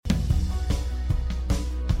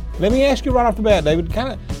Let me ask you right off the bat, David,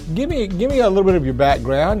 kind of give me a little bit of your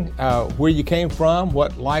background, where you came from,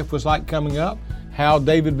 what life was like coming up, how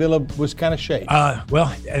David Villa was kind of shaped.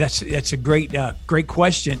 Well, that's a great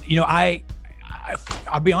question. You know,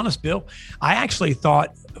 I'll be honest, Bill, I actually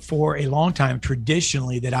thought for a long time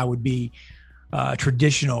traditionally that I would be a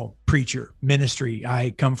traditional preacher ministry.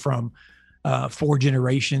 I come from 4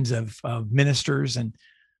 generations of ministers and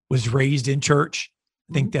was raised in church.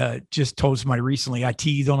 I think just told somebody recently I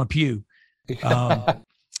teethed on a pew.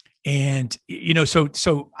 And, you know,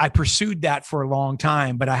 so I pursued that for a long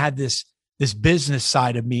time, but I had this business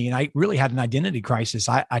side of me, and I really had an identity crisis.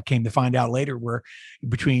 I came to find out later where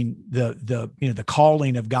between the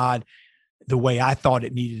calling of God, the way I thought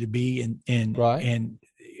it needed to be and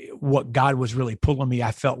what God was really pulling me,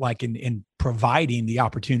 I felt like in providing the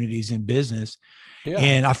opportunities in business. Yeah.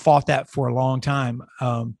 And I fought that for a long time.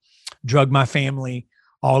 Drug my family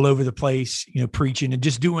all over the place, you know, preaching and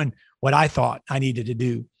just doing what I thought I needed to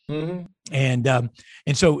do. Mm-hmm.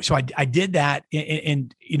 And so I did that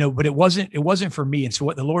and you know, but it wasn't for me. And so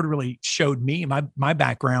what the Lord really showed me, my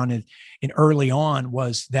background and early on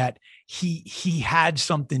was that he had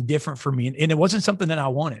something different for me. And it wasn't something that I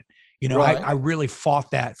wanted, you know, right. I really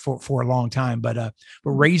fought that for a long time, but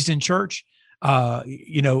raised in church,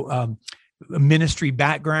 you know, a ministry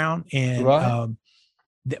background and, right.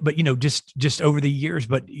 But, you know, just over the years,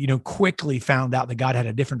 but, you know, quickly found out that God had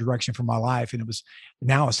a different direction for my life. And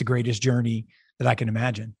now it's the greatest journey that I can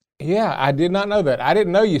imagine. Yeah, I did not know that. I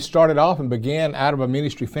didn't know you started off and began out of a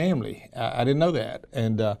ministry family. I didn't know that.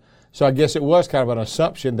 And so I guess it was kind of an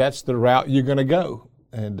assumption that's the route you're going to go.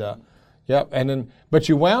 And yep. And then, but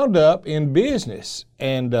you wound up in business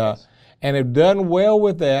and have done well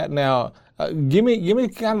with that. Now, give me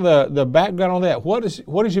kind of the background on that. What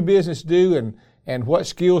does your business do and what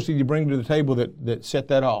skills did you bring to the table that set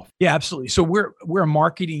that off? Yeah, absolutely. So we're a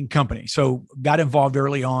marketing company. So got involved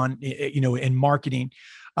early on, you know, in marketing,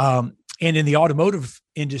 and in the automotive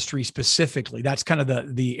industry specifically. That's kind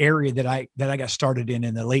of the area that I got started in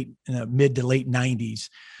the mid to late 90s,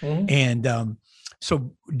 mm-hmm. And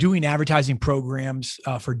so doing advertising programs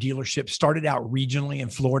for dealerships. Started out regionally in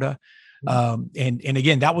Florida, and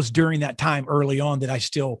again that was during that time early on that I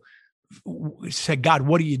still said, God,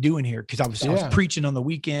 what are you doing here? Because I was preaching on the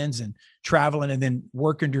weekends and traveling and then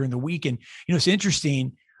working during the week. And, you know, it's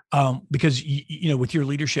interesting because, you know, with your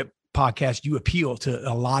leadership podcast, you appeal to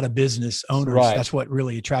a lot of business owners. Right. That's what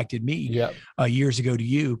really attracted me years ago to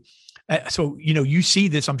you. So, you know, you see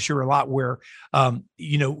this, I'm sure, a lot where,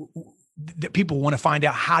 you know, that people want to find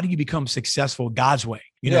out, how do you become successful God's way?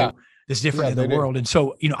 You know, it's different in the world. And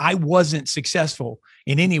so, you know, I wasn't successful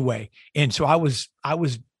in any way. And so I was,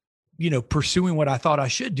 you know, pursuing what I thought I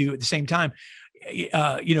should do at the same time.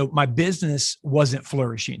 You know, my business wasn't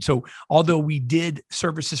flourishing. So although we did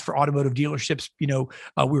services for automotive dealerships, you know,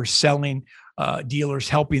 we were selling dealers,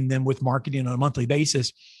 helping them with marketing on a monthly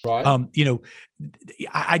basis. Right. You know,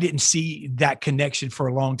 I didn't see that connection for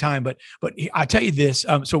a long time, but I tell you this,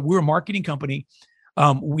 so we're a marketing company.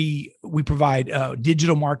 We provide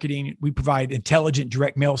digital marketing. We provide intelligent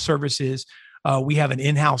direct mail services. We have an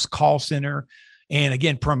in-house call center. And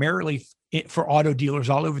again, primarily for auto dealers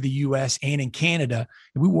all over the U.S. and in Canada.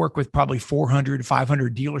 And we work with probably 400 to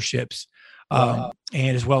 500 dealerships, and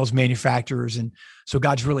as well as manufacturers. And so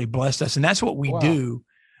God's really blessed us. And that's what we do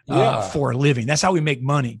for a living. That's how we make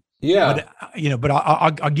money. Yeah. But, you know, but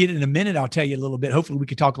I'll get it in a minute. I'll tell you a little bit. Hopefully we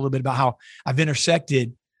could talk a little bit about how I've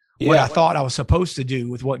intersected what I thought I was supposed to do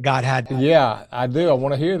with what God had. Yeah, I do. I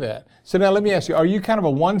want to hear that. So now let me ask you, are you kind of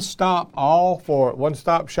a one-stop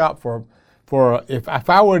shop for if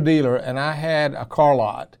I were a dealer and I had a car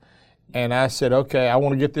lot and I said, okay, I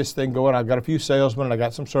want to get this thing going. I've got a few salesmen and I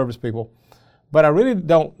got some service people, but I really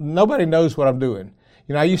nobody knows what I'm doing.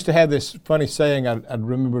 You know, I used to have this funny saying I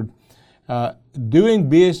remembered, doing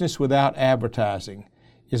business without advertising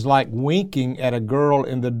is like winking at a girl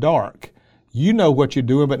in the dark. You know what you're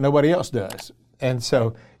doing, but nobody else does. And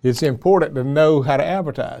so it's important to know how to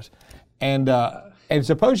advertise. And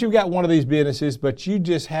suppose you've got one of these businesses, but you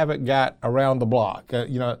just haven't got around the block.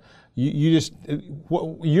 You know,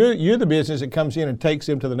 you're the business that comes in and takes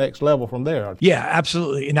them to the next level from there. Yeah,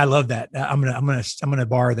 absolutely, and I love that. I'm gonna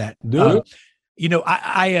borrow that. Do it. You know,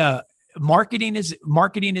 I marketing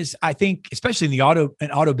is, I think, especially in the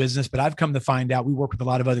auto business, but I've come to find out, we work with a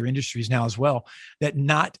lot of other industries now as well, that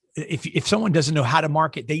if someone doesn't know how to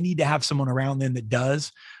market, they need to have someone around them that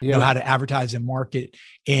does know how to advertise and market.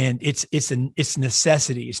 And it's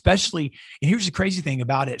necessity, especially, and here's the crazy thing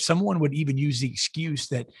about it. Someone would even use the excuse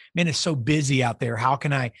that, man, it's so busy out there. How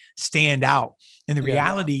can I stand out? And the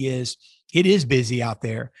reality is, it is busy out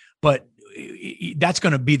there, but that's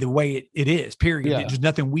going to be the way it is, period. Yeah. There's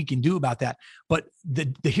nothing we can do about that. But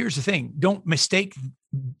here's the thing. Don't mistake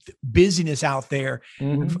busyness out there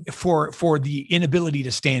for the inability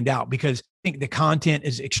to stand out, because I think the content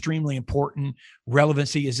is extremely important.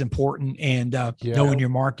 Relevancy is important, and knowing your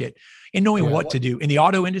market and knowing what to do. In the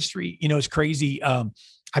auto industry, it's crazy.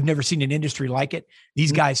 I've never seen an industry like it.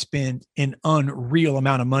 These guys spend an unreal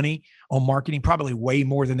amount of money on marketing, probably way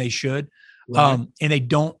more than they should. Right. And they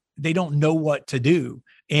don't know what to do.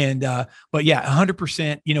 And, but yeah,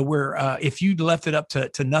 100%, where, if you left it up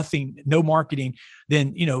to nothing, no marketing,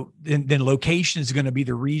 then, then location is going to be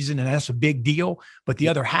the reason. And that's a big deal. But the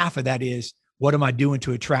other half of that is, what am I doing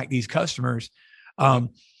to attract these customers?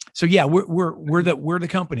 So yeah, we're the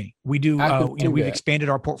company. We do, we've expanded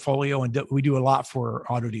our portfolio, and we do a lot for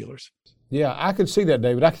auto dealers. Yeah, I could see that,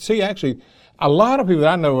 David. I could see actually a lot of people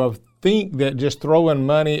that I know of think that just throwing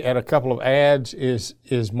money at a couple of ads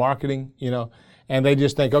is marketing, and they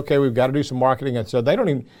just think, okay, we've got to do some marketing. And so they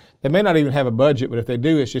may not even have a budget, but if they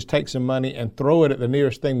do, it's just take some money and throw it at the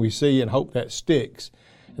nearest thing we see and hope that sticks.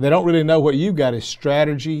 And they don't really know what you've got is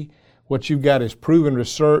strategy. What you've got is proven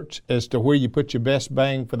research as to where you put your best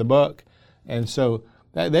bang for the buck. And so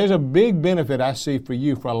there's a big benefit I see for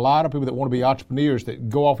you, for a lot of people that want to be entrepreneurs that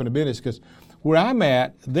go off into business, because where I'm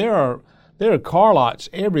at, there are car lots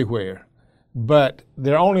everywhere, but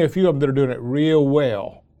there are only a few of them that are doing it real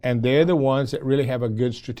well, and they're the ones that really have a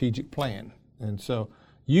good strategic plan. And so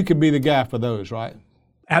you could be the guy for those, right?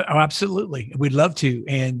 Oh, absolutely. We'd love to.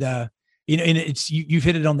 And, and it's, you've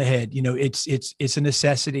hit it on the head. It's a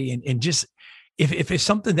necessity. And just, if it's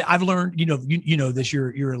something that I've learned, this,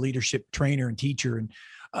 you're a leadership trainer and teacher, and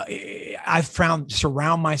I've found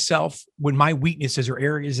surround myself when my weaknesses are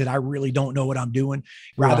areas that I really don't know what I'm doing,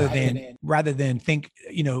 rather than think,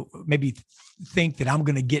 maybe think that I'm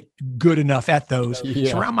going to get good enough at those.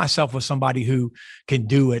 Surround myself with somebody who can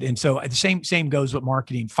do it. And so the same goes with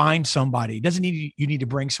marketing. Find somebody. It doesn't need you need to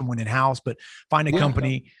bring someone in house, but find a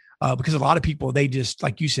company. Because a lot of people, they just,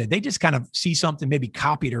 like you said, they just kind of see something, maybe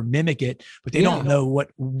copy it or mimic it, but they don't know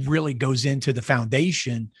what really goes into the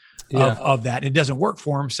foundation of that. It doesn't work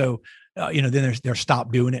for them. So, then they're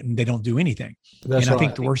stopped doing it and they don't do anything. I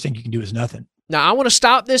think the worst thing you can do is nothing. Now, I want to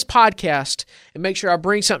stop this podcast and make sure I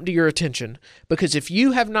bring something to your attention, because if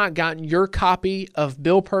you have not gotten your copy of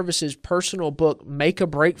Bill Purvis's personal book, Make a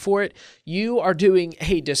Break for It, you are doing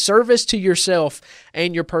a disservice to yourself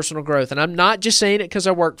and your personal growth. And I'm not just saying it because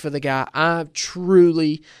I worked for the guy. I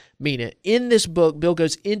truly mean it. In this book, Bill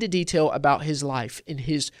goes into detail about his life and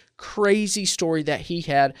his crazy story that he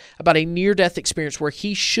had about a near-death experience where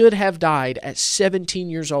he should have died at 17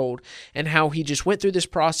 years old, and how he just went through this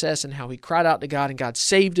process and how he cried out to God and God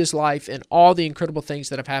saved his life, and all the incredible things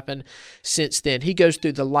that have happened since then. He goes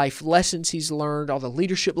through the life lessons he's learned, all the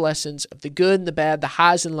leadership lessons of the good and the bad, the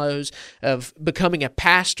highs and lows of becoming a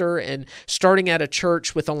pastor and starting at a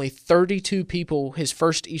church with only 32 people his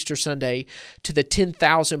first Easter Sunday, to the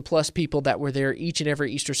 10,000 plus people that were there each and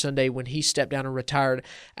every Easter Sunday when he stepped down and retired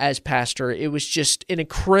as pastor. It was just an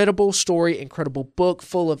incredible story, incredible book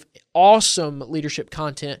full of awesome leadership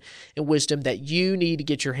content and wisdom that you need to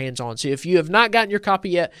get your hands on. So if you have not gotten your copy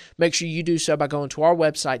yet, make sure you do so by going to our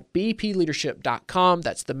website, bpleadership.com.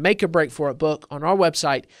 That's the Make a Break for It book on our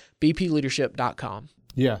website, bpleadership.com.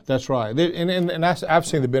 Yeah, that's right. And I've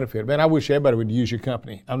seen the benefit. Man, I wish everybody would use your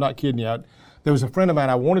company. I'm not kidding you. There was a friend of mine,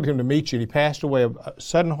 I wanted him to meet you, and he passed away of a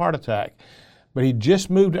sudden heart attack. But he just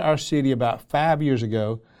moved to our city about 5 years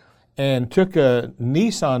ago and took a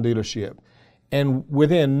Nissan dealership. And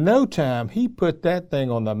within no time, he put that thing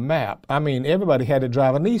on the map. I mean, everybody had to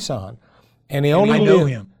drive a Nissan. And he only lived, know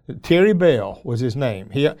him. Terry Bell was his name.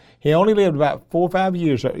 He only lived about 4 or 5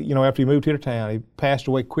 years, after he moved here to town. He passed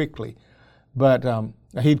away quickly. But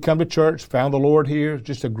he'd come to church, found the Lord here,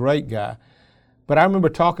 just a great guy. But I remember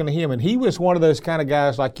talking to him, and he was one of those kind of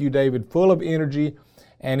guys like you, David, full of energy.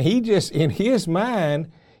 And he just, in his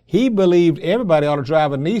mind, he believed everybody ought to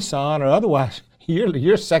drive a Nissan, or otherwise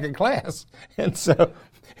you're second class. And so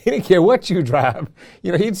he didn't care what you drive.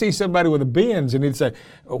 He'd see somebody with a Benz and he'd say,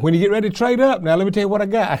 when you get ready to trade up, now let me tell you what I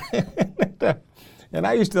got. And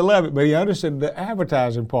I used to love it, but he understood the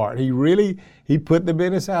advertising part. He put the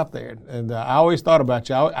business out there. And I always thought about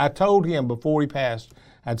you. I told him before he passed,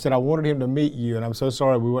 I'd said I wanted him to meet you, and I'm so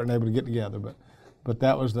sorry we weren't able to get together. But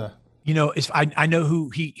that was the... I know who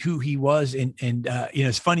he was, and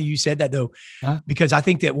it's funny you said that though, because I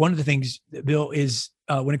think that one of the things, Bill, is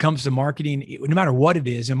when it comes to marketing, no matter what it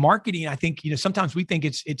is, and marketing, I think sometimes we think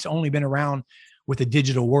it's only been around with the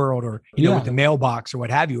digital world, or, with the mailbox or what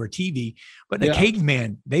have you, or TV. But the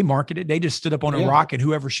caveman, they marketed, they just stood up on a rock, and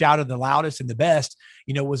whoever shouted the loudest and the best,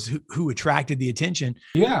 was who attracted the attention.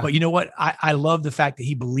 Yeah. But you know what? I love the fact that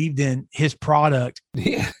he believed in his product.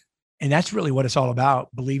 Yeah. And that's really what it's all about,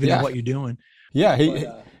 believing in what you're doing. Yeah.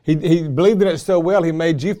 He believed in it so well, he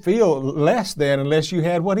made you feel less than unless you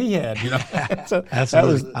had what he had. So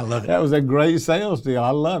I love it. That was a great sales deal. I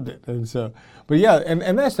loved it. And so, but yeah,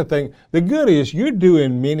 and that's the thing. The good is you're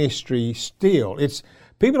doing ministry still. It's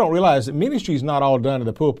people don't realize that ministry is not all done in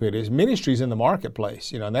the pulpit. It's ministry's in the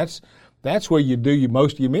marketplace. And that's where you do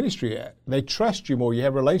most of your ministry at. They trust you more. You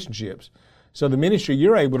have relationships. So the ministry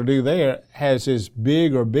you're able to do there has as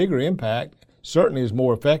big or bigger impact. Certainly is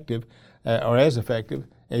more effective or as effective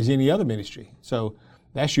as any other ministry. So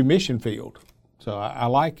that's your mission field. So I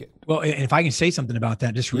like it. Well, and if I can say something about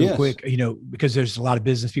that just real quick, because there's a lot of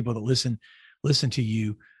business people that listen to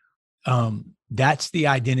you. That's the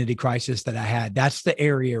identity crisis that I had. That's the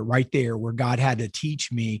area right there where God had to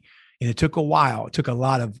teach me. And it took a while. It took a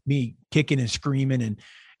lot of me kicking and screaming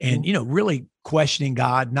and really questioning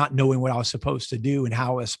God, not knowing what I was supposed to do and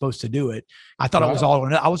how I was supposed to do it. I thought it was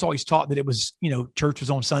I was always taught that it was, church was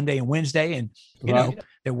on Sunday and Wednesday, and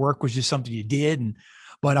that work was just something you did.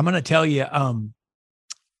 But I'm going to tell you,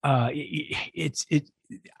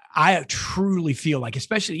 I truly feel like,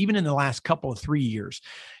 especially even in the last couple of 3 years,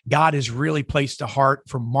 God has really placed a heart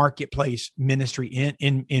for marketplace ministry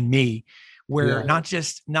in me, where not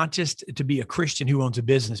just to be a Christian who owns a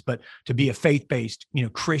business, but to be a faith-based,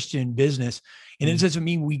 Christian business. And it doesn't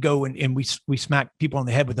mean we go and we smack people on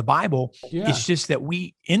the head with the Bible. Yeah. It's just that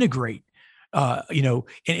we integrate,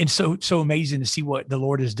 and so amazing to see what the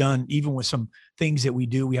Lord has done, even with some things that we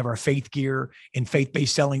do. We have our faith gear and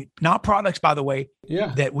faith-based selling, not products, by the way,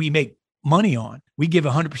 that we make money on. We give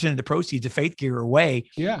 100% of the proceeds of faith gear away.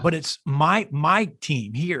 Yeah. But it's my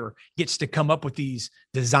team here gets to come up with these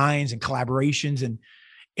designs and collaborations, and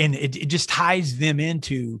it just ties them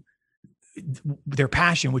into their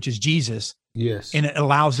passion, which is Jesus. Yes. And it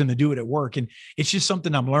allows them to do it at work. And it's just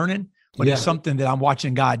something I'm learning, but it's something that I'm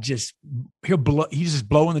watching God he's just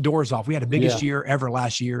blowing the doors off. We had the biggest year ever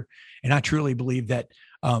last year. And I truly believe that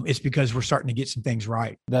it's because we're starting to get some things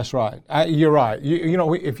right. That's right. You're right.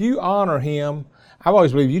 If you honor him, I've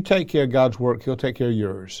always believed you take care of God's work, he'll take care of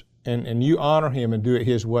yours. And you honor him and do it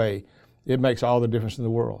his way, it makes all the difference in the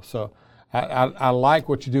world. So I like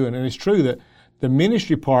what you're doing. And it's true that the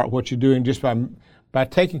ministry part, what you're doing just by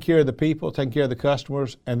taking care of the people, taking care of the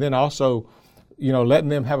customers, and then also, letting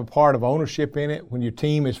them have a part of ownership in it when your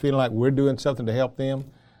team is feeling like we're doing something to help them,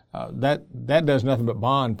 that does nothing but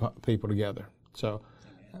bond people together. So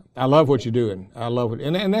I love what you're doing. I love it.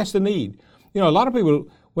 And that's the need. A lot of people,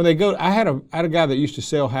 when they go, I had a guy that used to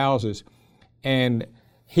sell houses, and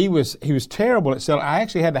he was terrible at selling. I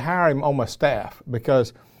actually had to hire him on my staff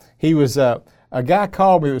because he was, a guy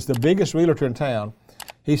called me, it was the biggest realtor in town.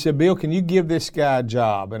 He said, "Bill, can you give this guy a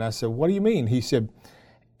job?" And I said, "What do you mean?" He said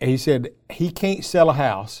he can't sell a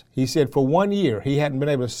house. He said for 1 year, he hadn't been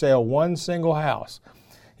able to sell one single house.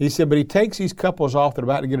 He said, but he takes these couples off that are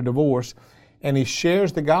about to get a divorce, and he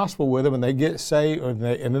shares the gospel with them, and they get saved, and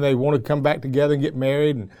then they want to come back together and get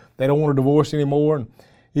married, and they don't want to divorce anymore. And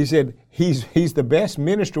he said, he's the best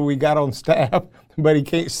minister we got on staff, but he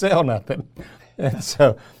can't sell nothing. And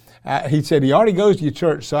so he said he already goes to your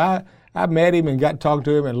church. So I met him and got to talk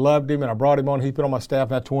to him and loved him, and I brought him on. He's been on my staff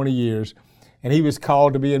now 20 years. And he was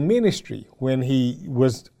called to be in ministry when he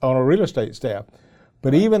was on a real estate staff.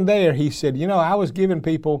 But even there, he said, I was giving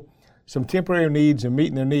people some temporary needs and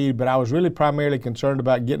meeting their need, but I was really primarily concerned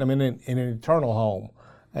about getting them in an eternal home.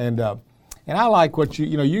 And I like what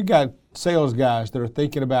you got sales guys that are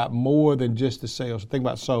thinking about more than just the sales, think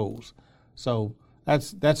about souls. So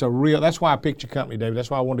that's why I picked your company, David.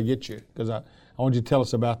 That's why I wanted to get you, because I wanted you to tell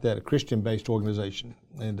us about that, a Christian-based organization.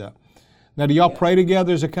 And now, do y'all pray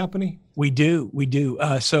together as a company? We do.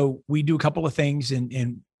 So we do a couple of things,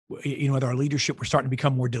 and with our leadership, we're starting to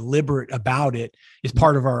become more deliberate about it. It's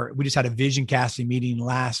part of we just had a vision casting meeting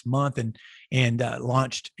last month and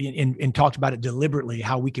launched and talked about it deliberately,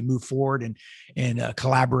 how we can move forward and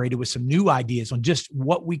collaborated with some new ideas on just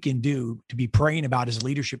what we can do to be praying about as a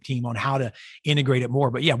leadership team on how to integrate it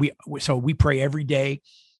more. But yeah, we pray every day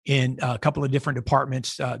in a couple of different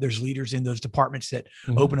departments. There's leaders in those departments that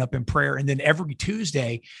open up in prayer. And then every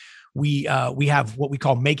Tuesday, we have what we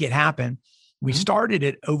call Make It Happen. We started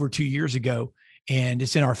it over 2 years ago, and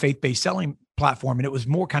it's in our faith-based selling platform. And it was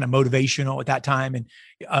more kind of motivational at that time. And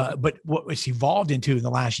but what it's evolved into in the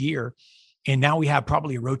last year, and now we have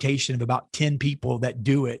probably a rotation of about 10 people that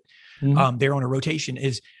do it. They're on a rotation,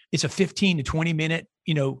 is it's a 15 to 20 minute,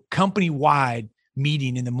 company wide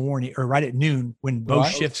meeting in the morning or right at noon when both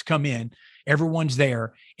shifts come in. Everyone's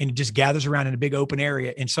there and it just gathers around in a big open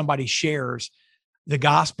area and somebody shares the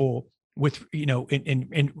gospel with,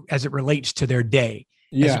 and as it relates to their day,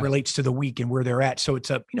 as it relates to the week and where they're at. So it's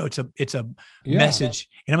a message.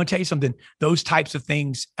 And I'm gonna tell you something, those types of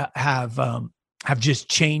things have just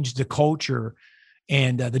changed the culture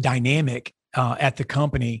and the dynamic at the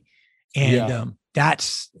company. And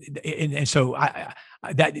so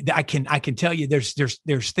I can tell you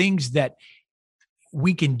there's things that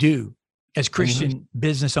we can do as Christian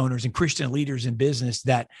business owners and Christian leaders in business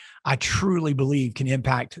that I truly believe can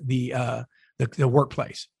impact the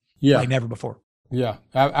workplace like never before. Yeah,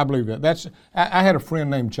 I believe that. I had a friend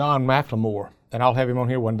named John McLemore, and I'll have him on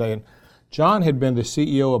here one day. And John had been the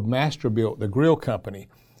CEO of Masterbuilt, the grill company,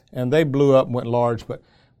 and they blew up and went large. But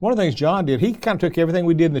one of the things John did, he kind of took everything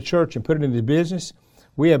we did in the church and put it into business.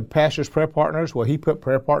 We have pastors' prayer partners. Well, he put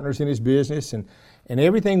prayer partners in his business, and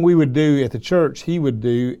everything we would do at the church, he would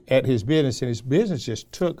do at his business, and his business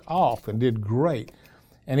just took off and did great.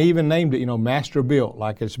 And he even named it, Masterbuilt,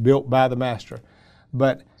 like it's built by the master.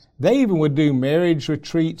 But they even would do marriage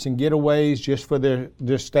retreats and getaways just for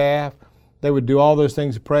their staff. They would do all those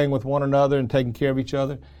things, praying with one another and taking care of each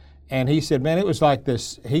other. And he said, man, it was like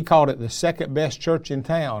this. He called it the second best church in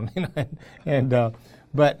town.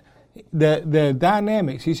 But the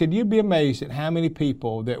dynamics, he said, you'd be amazed at how many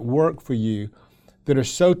people that work for you that are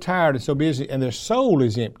so tired and so busy and their soul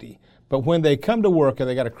is empty. But when they come to work and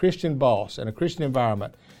they got a Christian boss and a Christian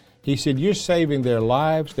environment, he said, you're saving their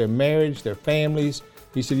lives, their marriage, their families.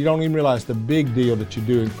 He said, you don't even realize the big deal that you're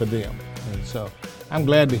doing for them. And so I'm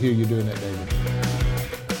glad to hear you doing that, David.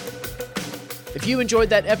 If you enjoyed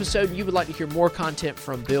that episode and you would like to hear more content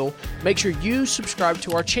from Bill, make sure you subscribe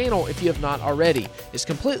to our channel if you have not already. It's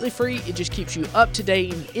completely free. It just keeps you up to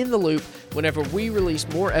date and in the loop whenever we release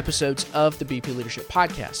more episodes of the BP Leadership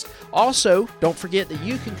Podcast. Also, don't forget that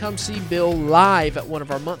you can come see Bill live at one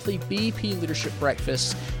of our monthly BP Leadership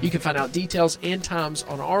Breakfasts. You can find out details and times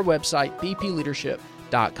on our website,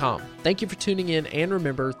 bpleadership.com. Thank you for tuning in, and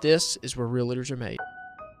remember, this is where real leaders are made.